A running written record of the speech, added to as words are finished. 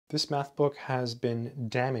This math book has been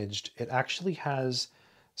damaged. It actually has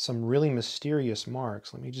some really mysterious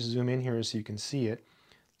marks. Let me just zoom in here so you can see it.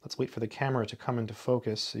 Let's wait for the camera to come into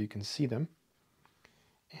focus so you can see them.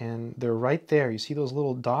 And they're right there. You see those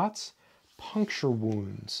little dots? Puncture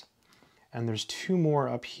wounds. And there's two more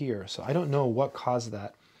up here. So I don't know what caused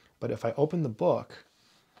that, but if I open the book,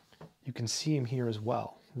 you can see them here as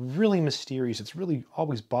well. Really mysterious. It's really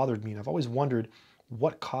always bothered me, and I've always wondered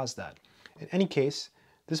what caused that. In any case,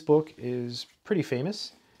 this book is pretty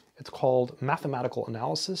famous. It's called Mathematical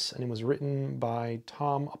Analysis, and it was written by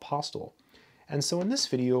Tom Apostol. And so in this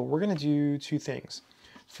video, we're going to do two things.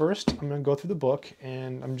 First, I'm going to go through the book,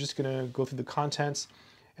 and I'm just going to go through the contents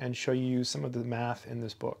and show you some of the math in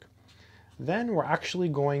this book. Then we're actually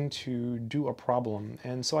going to do a problem.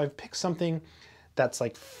 And so I've picked something that's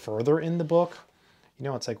like further in the book. You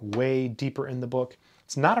know, it's like way deeper in the book.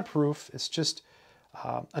 It's not a proof, it's just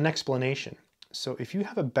an explanation. So if you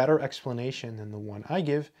have a better explanation than the one I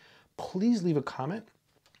give, please leave a comment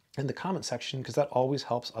in the comment section because that always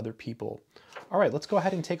helps other people. All right, let's go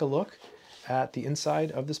ahead and take a look at the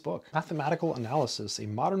inside of this book. Mathematical Analysis, a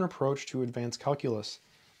Modern Approach to Advanced Calculus.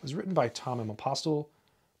 It was written by Tom Apostol,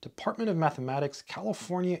 Department of Mathematics,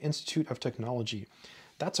 California Institute of Technology.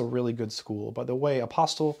 That's a really good school. By the way,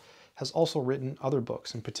 Apostol has also written other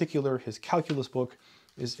books. In particular, his calculus book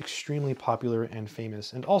is extremely popular and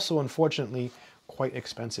famous, and also, unfortunately, quite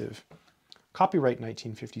expensive. Copyright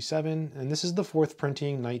 1957, and this is the fourth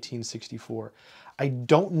printing, 1964. I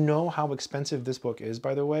don't know how expensive this book is,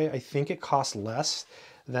 by the way. I think it costs less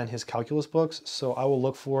than his calculus books, so I will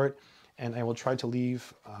look for it, and I will try to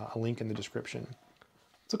leave a link in the description.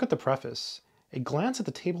 Let's look at the preface. A glance at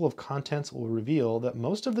the table of contents will reveal that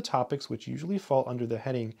most of the topics which usually fall under the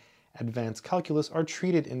heading Advanced Calculus are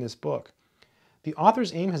treated in this book. The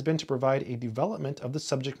author's aim has been to provide a development of the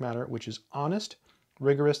subject matter which is honest,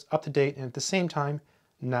 rigorous, up-to-date, and at the same time,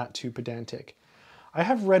 not too pedantic. I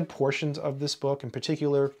have read portions of this book. In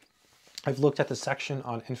particular, I've looked at the section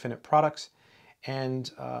on infinite products and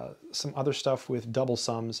some other stuff with double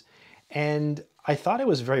sums, and I thought it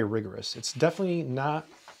was very rigorous. It's definitely not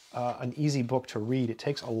an easy book to read. It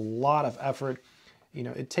takes a lot of effort. You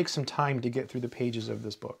know, it takes some time to get through the pages of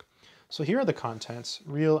this book. So here are the contents: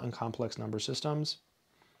 real and complex number systems.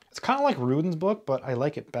 It's kind of like Rudin's book, but I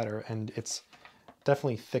like it better, and it's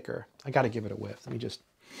definitely thicker. I got to give it a whiff. Let me just,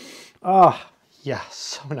 yeah,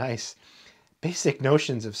 so nice. Basic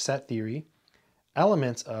notions of set theory,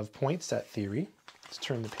 elements of point set theory. Let's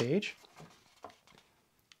turn the page.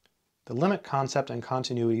 The limit concept and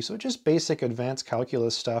continuity. So just basic advanced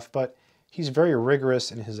calculus stuff, but he's very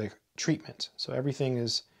rigorous in his treatment. So everything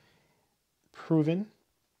is proven.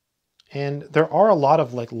 And there are a lot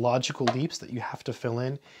of like logical leaps that you have to fill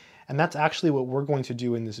in. And that's actually what we're going to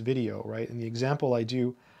do in this video, right? In the example I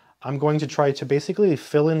do, I'm going to try to basically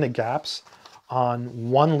fill in the gaps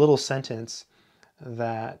on one little sentence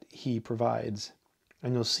that he provides.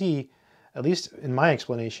 And you'll see, at least in my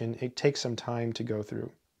explanation, it takes some time to go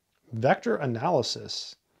through. Vector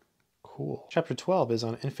analysis. Cool. Chapter 12 is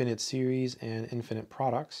on infinite series and infinite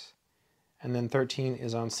products. And then 13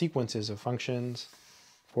 is on sequences of functions.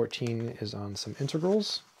 14 is on some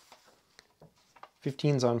integrals.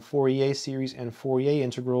 15 is on Fourier series and Fourier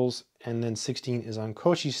integrals, and then 16 is on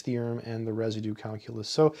Cauchy's theorem and the residue calculus.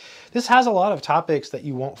 So this has a lot of topics that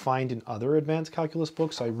you won't find in other advanced calculus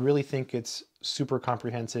books. So I really think it's super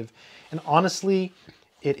comprehensive. And honestly,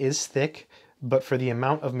 it is thick, but for the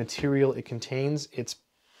amount of material it contains, it's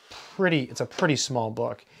a pretty small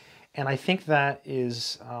book. And I think that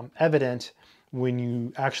is evident when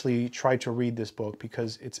you actually try to read this book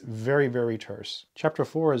because it's very, very terse. Chapter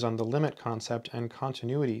 4 is on the limit concept and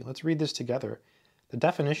continuity. Let's read this together. The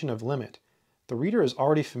definition of limit. The reader is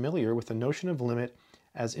already familiar with the notion of limit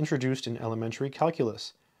as introduced in elementary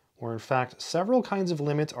calculus, where in fact several kinds of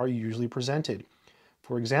limits are usually presented.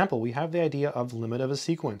 For example, we have the idea of limit of a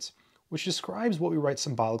sequence, which describes what we write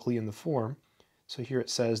symbolically in the form. So here it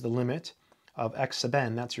says the limit of x sub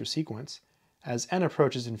n, that's your sequence, as n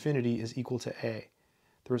approaches infinity is equal to a.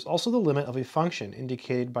 There is also the limit of a function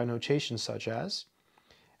indicated by notations such as,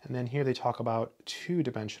 and then here they talk about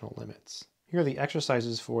two-dimensional limits. Here are the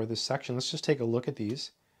exercises for this section. Let's just take a look at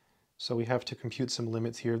these. So we have to compute some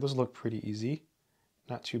limits here. Those look pretty easy,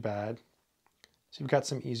 not too bad. So you've got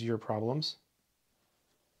some easier problems.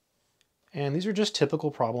 And these are just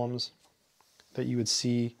typical problems that you would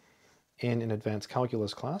see in an advanced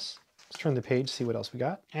calculus class. Let's turn the page, see what else we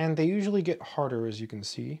got. And they usually get harder, as you can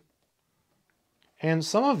see. And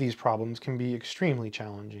some of these problems can be extremely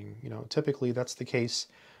challenging. You know, typically that's the case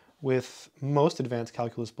with most advanced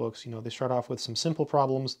calculus books. You know, they start off with some simple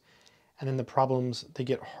problems, And then the problems, they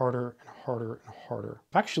get harder and harder and harder.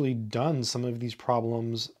 I've actually done some of these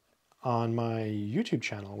problems on my YouTube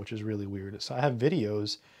channel, which is really weird. So I have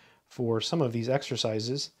videos for some of these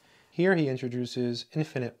exercises. Here he introduces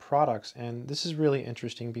infinite products, and this is really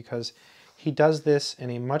interesting because he does this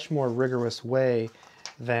in a much more rigorous way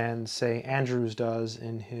than, say, Andrews does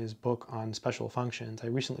in his book on special functions. I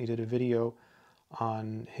recently did a video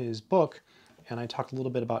on his book, and I talked a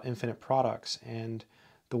little bit about infinite products, and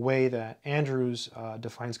the way that Andrews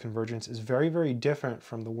defines convergence is very, very different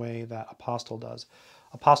from the way that Apostol does.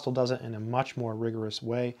 Apostol does it in a much more rigorous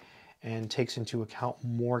way and takes into account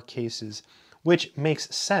more cases, which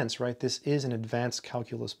makes sense, right? This is an advanced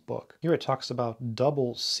calculus book. Here it talks about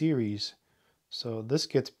double series. So this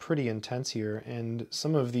gets pretty intense here, and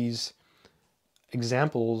some of these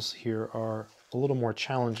examples here are a little more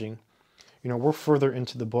challenging. You know, we're further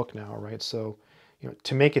into the book now, right? So, you know,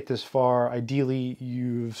 to make it this far, ideally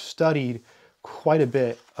you've studied quite a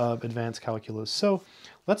bit of advanced calculus. So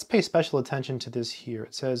let's pay special attention to this here.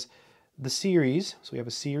 It says the series, so we have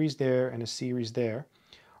a series there and a series there,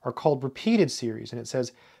 are called repeated series. And it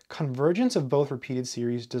says convergence of both repeated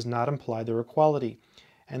series does not imply their equality.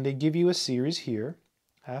 And they give you a series here,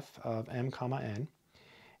 f of m comma n,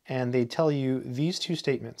 and they tell you these two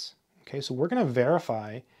statements. Okay, so we're going to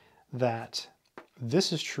verify that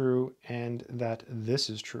this is true and that this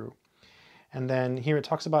is true. And then here it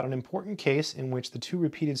talks about an important case in which the two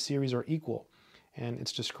repeated series are equal. And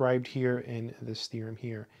it's described here in this theorem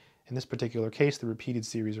here. In this particular case, the repeated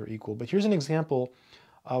series are equal. But here's an example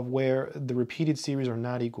of where the repeated series are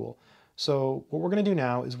not equal. So what we're going to do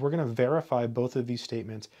now is we're going to verify both of these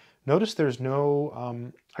statements. Notice there's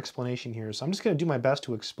no explanation here, so I'm just going to do my best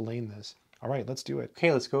to explain this. All right, let's do it.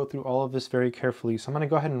 Okay, let's go through all of this very carefully. So I'm going to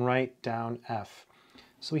go ahead and write down f.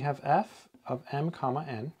 So we have f of m comma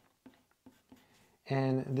n,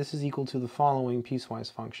 and this is equal to the following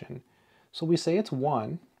piecewise function. So we say it's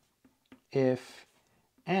 1 if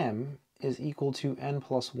m is equal to n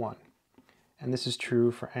plus 1. And this is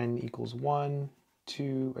true for n equals 1,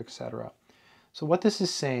 2, etc. So what this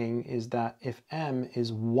is saying is that if m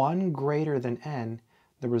is 1 greater than n,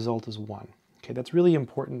 the result is 1. Okay, that's really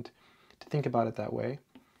important to think about it that way.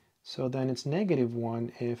 So then it's negative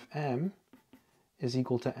 1 if m is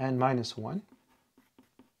equal to n minus 1.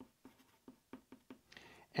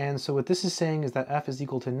 And so what this is saying is that f is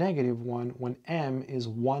equal to negative 1 when m is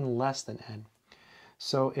 1 less than n.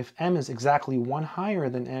 So if m is exactly 1 higher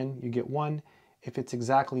than n, you get 1. If it's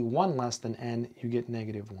exactly 1 less than n, you get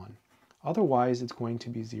negative 1. Otherwise, it's going to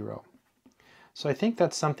be 0. So I think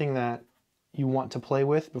that's something that you want to play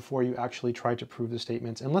with before you actually try to prove the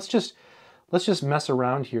statements. And let's just mess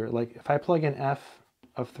around here. Like if I plug in f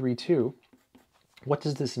of 3, 2, what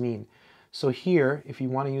does this mean? So here, if you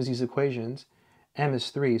want to use these equations, m is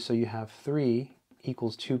 3, so you have 3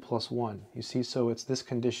 equals 2 plus 1. You see, so it's this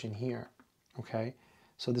condition here, okay?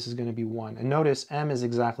 So this is going to be 1. And notice m is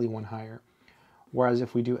exactly 1 higher. Whereas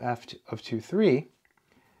if we do f of 2, 3,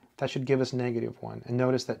 that should give us negative 1. And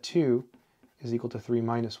notice that 2 is equal to 3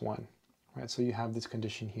 minus 1, right? So you have this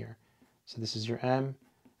condition here. So this is your m,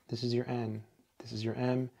 this is your n, this is your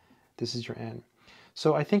m, this is your n.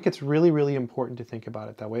 So I think it's really, really important to think about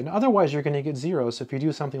it that way. And otherwise, you're going to get 0. So if you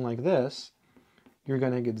do something like this, you're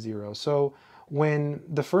going to get 0. So when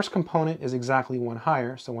the first component is exactly 1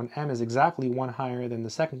 higher, so when m is exactly 1 higher than the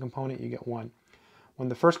second component, you get 1. When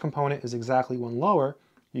the first component is exactly 1 lower,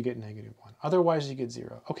 you get negative 1. Otherwise, you get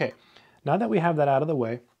 0. Okay, now that we have that out of the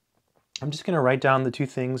way, I'm just going to write down the two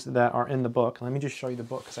things that are in the book. Let me just show you the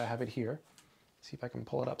book because I have it here. See if I can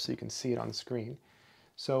pull it up so you can see it on the screen.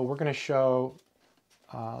 So we're going to show,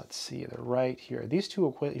 let's see, they're right here. These two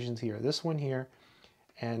equations here, this one here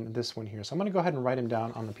and this one here. So I'm going to go ahead and write them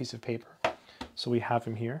down on the piece of paper. So we have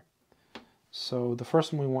them here. So the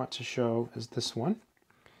first one we want to show is this one.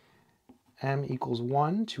 M equals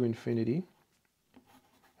 1 to infinity.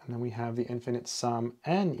 And then we have the infinite sum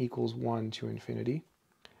n equals 1 to infinity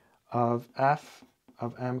of f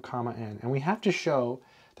of m comma n. And we have to show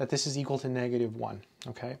that this is equal to negative 1,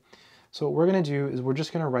 okay? So what we're going to do is we're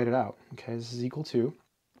just going to write it out, okay? This is equal to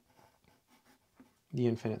the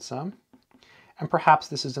infinite sum. And perhaps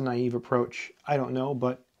this is a naive approach, I don't know,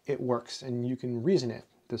 but it works and you can reason it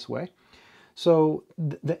this way. So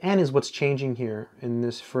the n is what's changing here in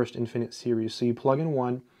this first infinite series. So you plug in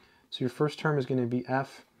 1, so your first term is going to be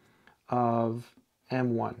f of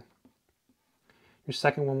m1. Your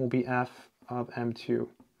second one will be f of m2.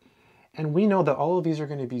 And we know that all of these are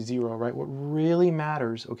going to be 0, right? What really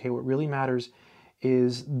matters, okay, what really matters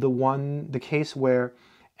is the case where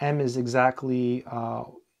m is exactly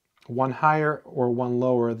 1 higher or 1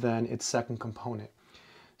 lower than its second component.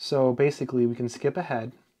 So basically we can skip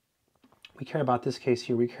ahead. We care about this case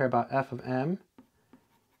here. We care about f of m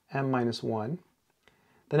minus 1.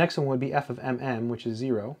 The next one would be f of mm, which is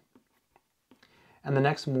 0. And the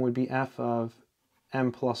next one would be f of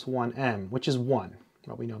m plus 1m, which is 1.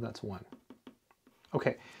 Well, we know that's 1.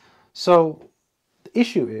 Okay, so the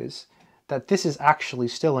issue is that this is actually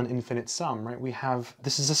still an infinite sum, right?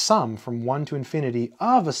 This is a sum from 1 to infinity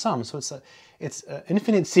of a sum, so it's an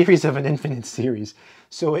infinite series of an infinite series.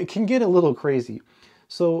 So it can get a little crazy.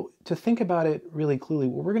 So to think about it really clearly,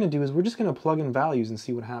 what we're going to do is we're just going to plug in values and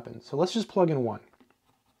see what happens. So let's just plug in 1.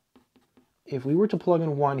 If we were to plug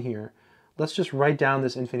in 1 here, let's just write down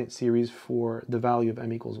this infinite series for the value of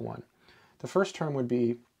m equals 1. The first term would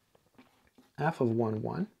be f of 1,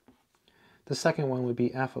 1. The second one would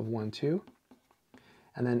be f of 1, 2.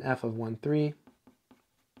 And then f of 1, 3,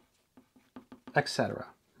 etc.,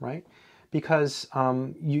 right? Because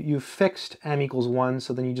you fixed m equals 1,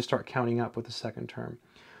 so then you just start counting up with the second term.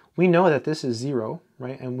 We know that this is 0,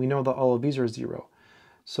 right? And we know that all of these are 0.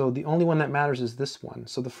 So the only one that matters is this one.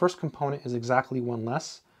 So the first component is exactly 1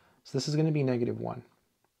 less. So this is going to be negative 1.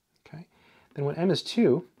 Okay. Then when m is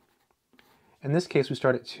 2, in this case we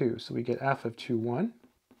start at 2. So we get f of 2, 1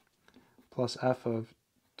 plus f of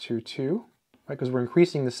 2, 2. Right, because we're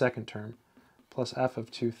increasing the second term, plus f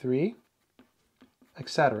of 2, 3,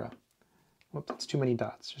 etc. Whoops, that's too many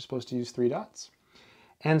dots. You're supposed to use 3 dots.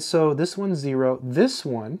 And so this one's 0. This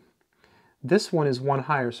one is 1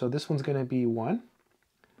 higher, so this one's going to be 1.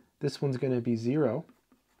 This one's going to be 0.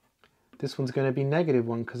 This one's going to be negative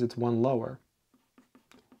 1 because it's 1 lower.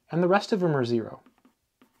 And the rest of them are 0.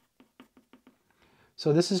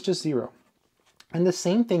 So this is just 0. And the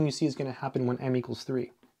same thing you see is going to happen when m equals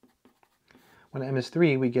 3. When m is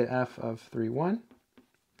 3, we get f of 3, 1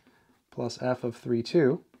 plus f of 3,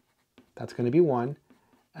 2. That's going to be 1.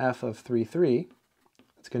 F of 3, 3.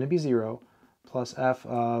 That's going to be 0. Plus f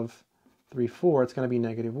of 3, 4. It's going to be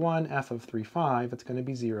negative 1. F of 3, 5. It's going to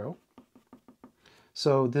be 0.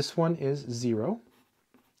 So this one is 0.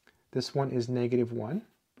 This one is negative 1.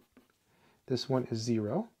 This one is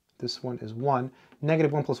 0. This one is 1.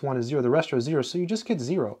 Negative 1 plus 1 is 0. The rest are 0, so you just get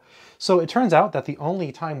 0. So it turns out that the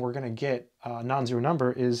only time we're going to get a non-zero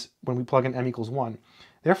number is when we plug in m equals 1.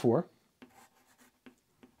 Therefore,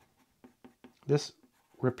 this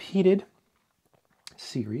repeated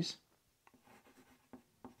series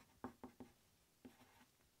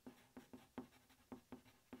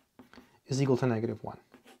is equal to negative 1.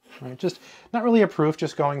 Right? Just not really a proof,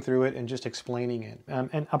 just going through it and just explaining it.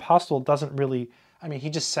 And Apostol doesn't really, I mean, he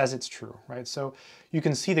just says it's true, right? So you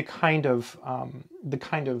can see the kind of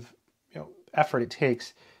effort it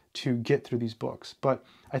takes to get through these books. But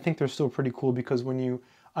I think they're still pretty cool because when you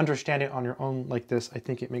understand it on your own like this, I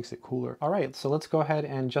think it makes it cooler. All right, so let's go ahead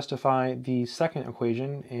and justify the second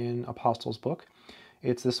equation in Apostol's book.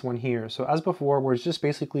 It's this one here. So as before, we're just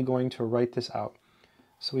basically going to write this out.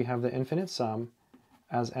 So we have the infinite sum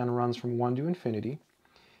as n runs from 1 to infinity.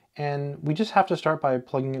 And we just have to start by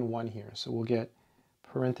plugging in 1 here. So we'll get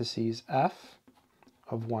parentheses f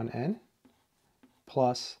of 1n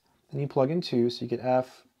plus, then you plug in 2, so you get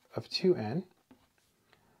f of 2n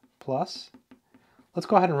plus, let's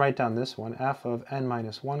go ahead and write down this one, f of n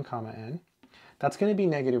minus 1 comma n. That's going to be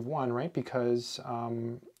negative 1, right? Because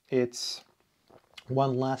it's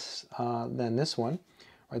 1 less than this one.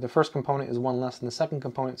 Right? The first component is 1 less than the second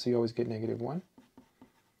component, so you always get negative 1.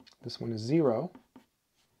 This one is 0.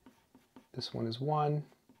 This one is 1,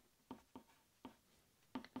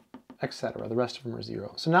 etc. The rest of them are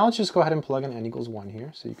 0. So now let's just go ahead and plug in n equals 1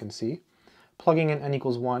 here, so you can see. Plugging in n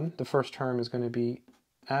equals 1, the first term is going to be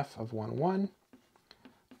f of 1, 1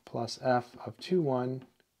 plus f of 2, 1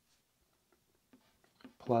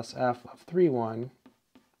 plus f of 3, 1.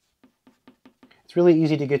 It's really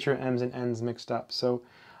easy to get your m's and n's mixed up. So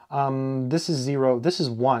this is 0, this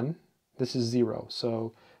is 1, this is 0.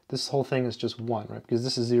 So this whole thing is just 1, right? Because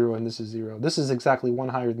this is 0 and this is 0. This is exactly 1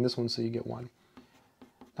 higher than this one, so you get 1.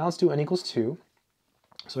 Now let's do n equals 2.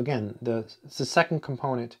 So again, it's the second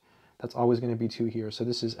component that's always going to be 2 here. So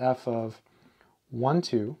this is f of 1,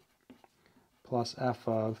 2 plus f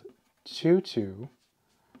of 2, 2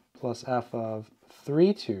 plus f of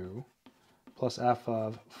 3, 2 plus f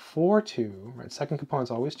of 4, 2. Right? Second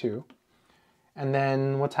component's always 2. And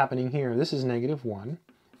then what's happening here? This is negative 1.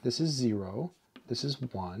 This is 0. This is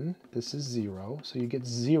 1, this is 0, so you get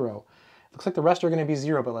 0. Looks like the rest are going to be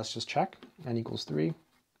 0, but let's just check. N equals 3.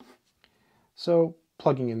 So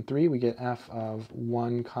plugging in 3, we get f of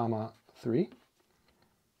 1 comma 3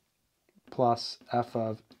 plus f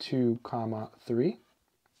of 2 comma 3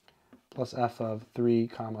 plus f of 3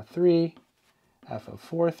 comma 3, f of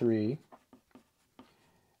 4, 3,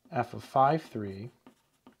 f of 5, 3,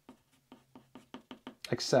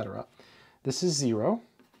 etc. This is 0.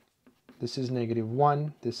 This is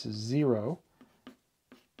 -1. This is 0.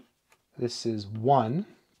 This is 1.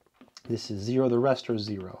 This is 0. The rest are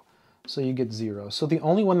 0. So you get 0. So the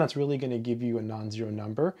only one that's really going to give you a non-zero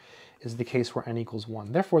number is the case where n equals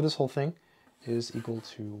 1. Therefore, this whole thing is equal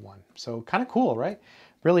to 1. So kind of cool, right?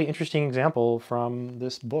 Really interesting example from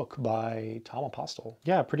this book by Tom Apostol.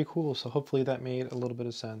 Yeah, pretty cool. So hopefully that made a little bit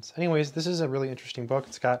of sense. Anyways, this is a really interesting book.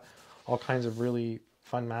 It's got all kinds of really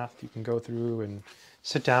fun math you can go through and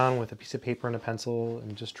sit down with a piece of paper and a pencil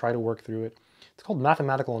and just try to work through it. It's called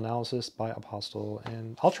Mathematical Analysis by Apostol,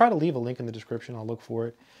 and I'll try to leave a link in the description. I'll look for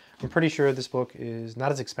it. I'm pretty sure this book is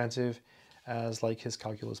not as expensive as like his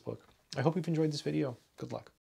calculus book. I hope you've enjoyed this video. Good luck.